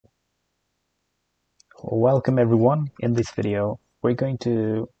Welcome everyone. In this video we're going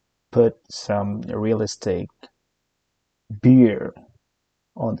to put some realistic beard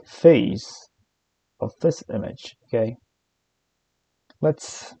on the face of this image. Okay,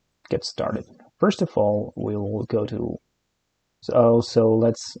 let's get started. First of all, we'll go to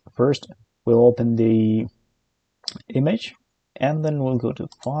we'll open the image and then we'll go to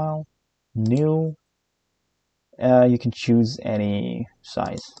File, New. You can choose any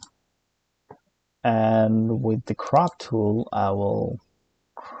size, and with the crop tool I will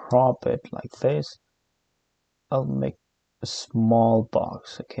crop it like this. I'll make a small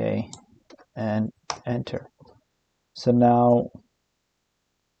box, okay, and enter. So now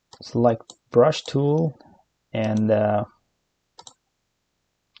select brush tool and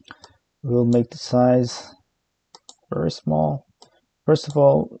we'll make the size very small. First of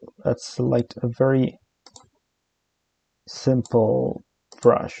all, let's select a very simple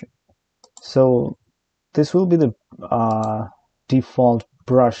brush. So this will be the default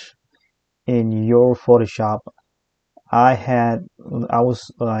brush in your Photoshop. I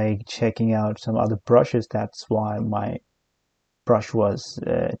was like checking out some other brushes, that's why my brush was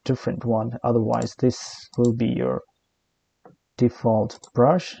a different one. Otherwise this will be your default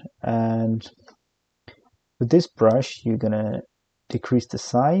brush, and with this brush you're gonna decrease the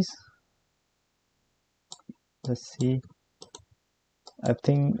size. Let's see, I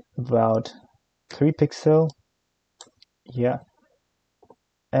think about 3 pixels. Yeah,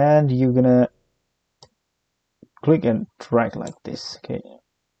 and you're gonna click and drag like this. Okay,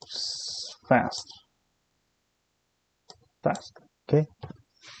 fast, okay.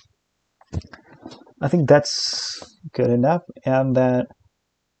 I think that's good enough, and then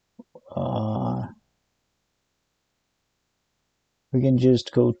we can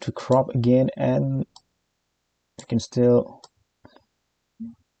just go to crop again, and you can still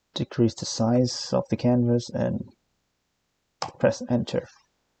decrease the size of the canvas and press enter.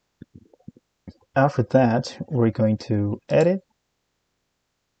 After that, we're going to edit,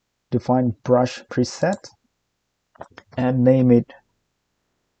 define brush preset, and name it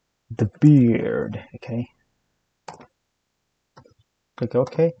the beard. Okay, click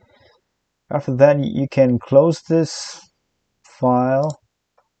OK. After that, you can close this file,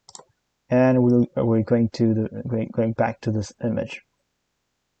 and we're going back to this image.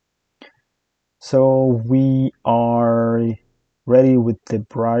 So we are ready with the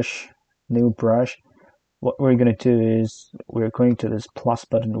brush, new brush. What we're going to do is we're going to this plus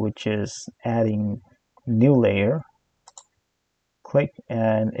button, which is adding new layer. Click,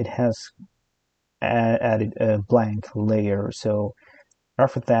 and it has added a blank layer. So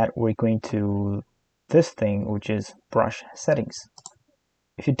after that, we're going to this thing, which is brush settings.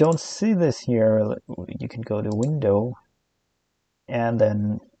 If you don't see this here, you can go to Window and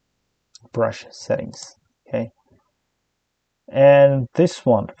then brush settings. Okay, and this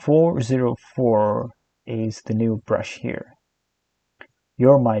one 404 is the new brush here.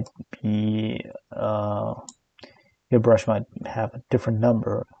 Your brush might have a different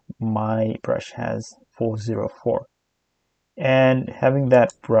number. My brush has 404, and having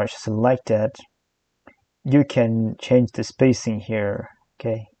that brush selected, you can change the spacing here.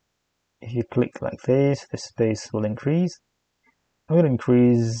 Okay, if you click like this, the space will increase. I'm going to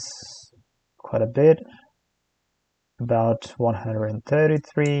increase quite a bit, about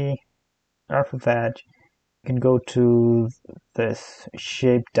 133. After that, you can go to this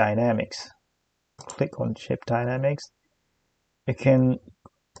shape dynamics. Click on shape dynamics. You can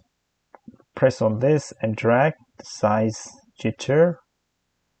press on this and drag the size jitter.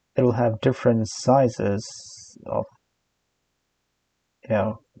 It will have different sizes of,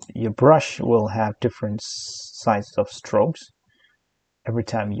 your brush will have different sizes of strokes every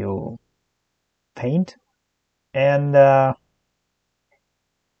time you paint. And I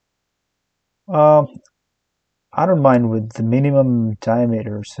don't mind with the minimum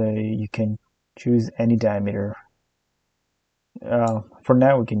diameter, so you can choose any diameter. For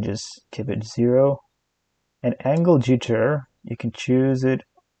now we can just keep it 0. And angle jitter, you can choose it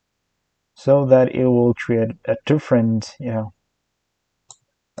so that it will create a different, it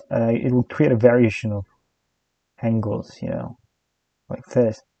will create a variation of angles, like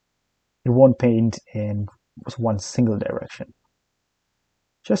this. It won't paint in one single direction,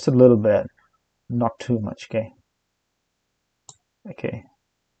 just a little bit, not too much. Okay, I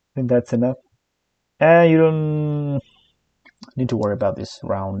think that's enough, and you don't need to worry about this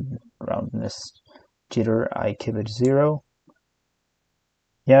roundness jitter. I keep it 0.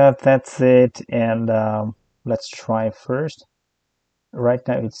 Yeah, that's it. And let's try first. Right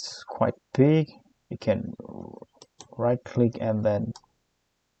now it's quite big. You can right click and then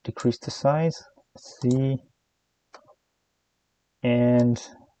decrease the size. see, and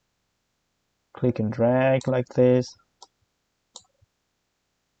click and drag like this.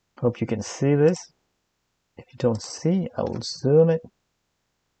 Hope you can see this. If you don't see, I will zoom it.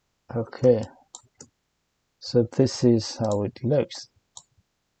 Okay, so this is how it looks.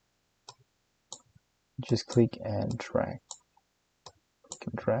 Just click and drag. Click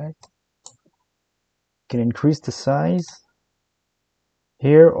and drag. You can increase the size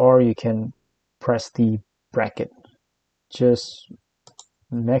here, or you can press the bracket just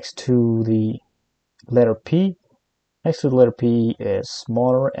next to the letter P. Next to the letter P is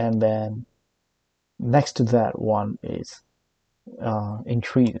smaller, and then next to that one is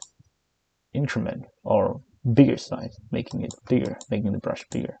increment or bigger size, making it bigger, making the brush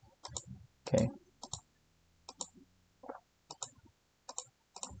bigger. Okay.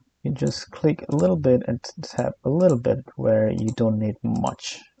 You just click a little bit and tap a little bit where you don't need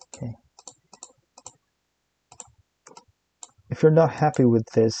much. Okay. If you're not happy with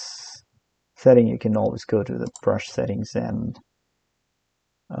this setting, you can always go to the brush settings and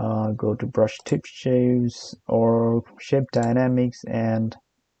go to brush tip shapes or shape dynamics and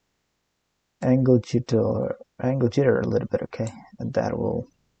angle jitter a little bit. Okay, and that will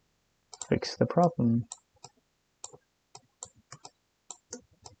fix the problem.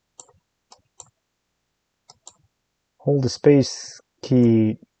 Hold the space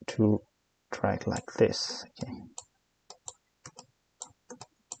key to drag like this. Okay.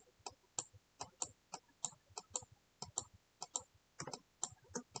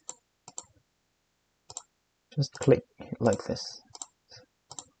 Just click like this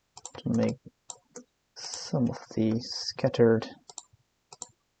to make some of the scattered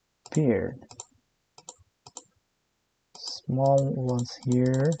beard. Small ones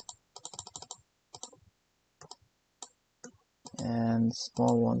here and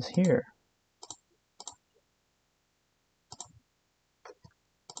small ones here.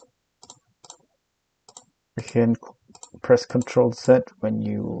 You can press Ctrl Z when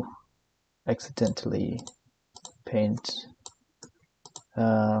you accidentally paint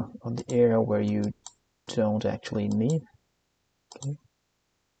on the area where you don't actually need. Okay.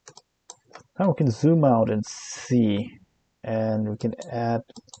 Now we can zoom out and see, and we can add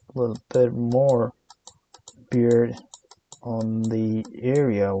a little bit more beard on the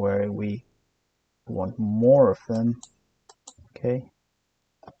area where we want more of them. Okay.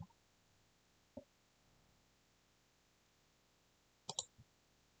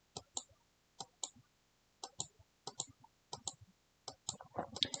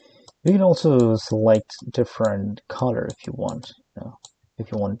 You can also select different color if you want.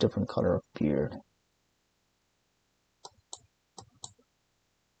 If you want different color of beard.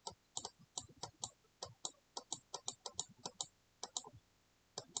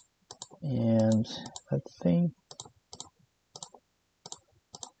 And I think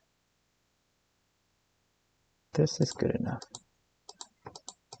this is good enough.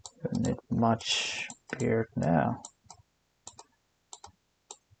 Don't need much beard now.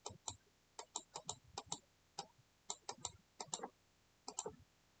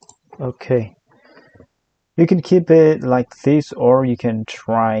 Okay. You can keep it like this, or you can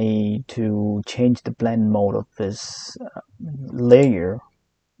try to change the blend mode of this layer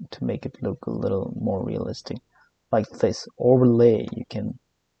to make it look a little more realistic. Like this overlay, you can,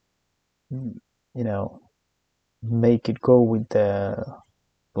 make it go with the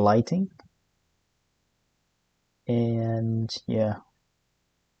lighting. And yeah,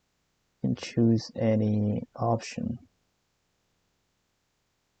 you can choose any option.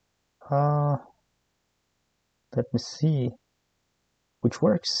 Let me see which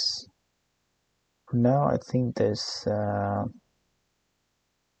works. For now, I think this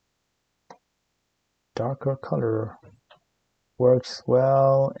darker color works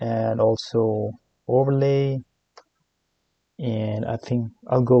well, and also overlay, and I think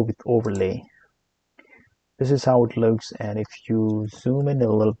I'll go with overlay. This is how it looks, and if you zoom in a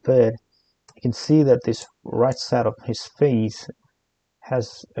little bit, you can see that this right side of his face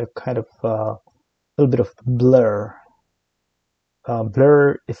has a kind of little bit of blur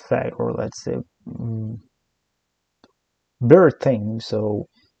effect, or let's say blur thing. So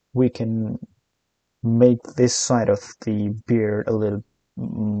we can make this side of the beard a little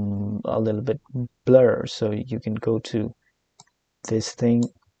bit blur. So you can go to this thing,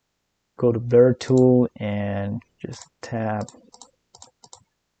 go to blur tool, and just tap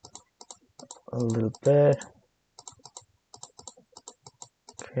a little bit.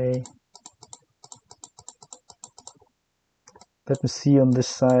 Okay, let me see on this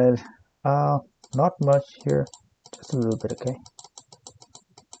side. Not much here, just a little bit. Okay,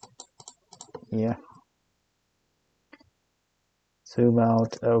 Yeah. Zoom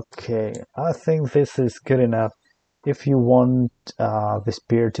out. Okay, I think this is good enough. If you want this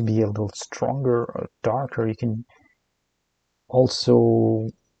beard to be a little stronger or darker, you can also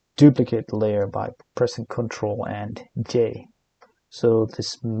duplicate the layer by pressing Ctrl and J. So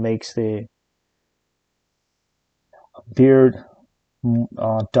this makes the beard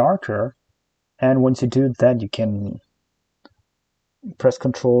darker, and once you do that, you can press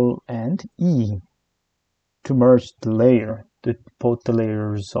Ctrl and E to merge the layer, both the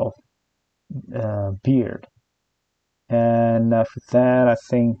layers of beard. And after that, I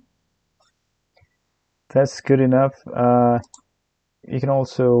think that's good enough. You can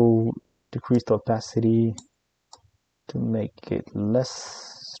also decrease the opacity to make it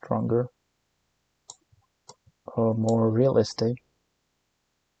less stronger or more realistic.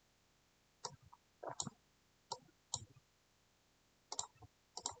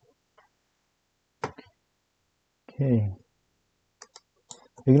 Okay.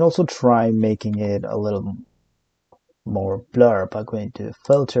 You can also try making it a little more blur by going to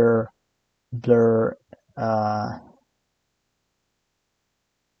filter, blur,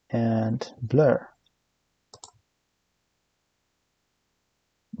 and blur.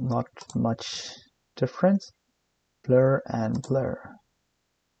 Not much difference. Blur and blur.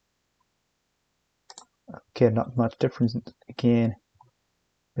 Okay, not much difference again.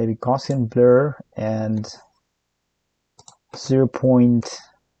 Maybe Gaussian blur and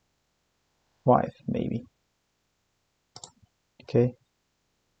 0.5 maybe. Okay,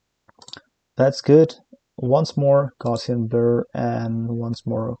 that's good. Once more Gaussian blur and once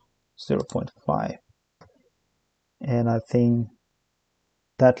more 0.5, and I think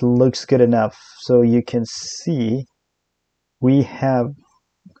that looks good enough. So you can see we have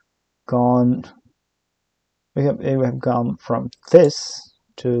gone from this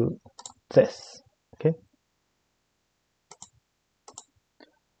to this. Okay,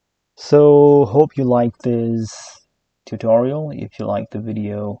 so hope you like this tutorial. If you like the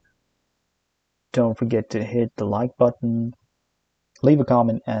video, don't forget to hit the like button, leave a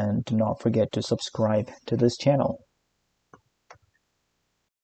comment, and do not forget to subscribe to this channel.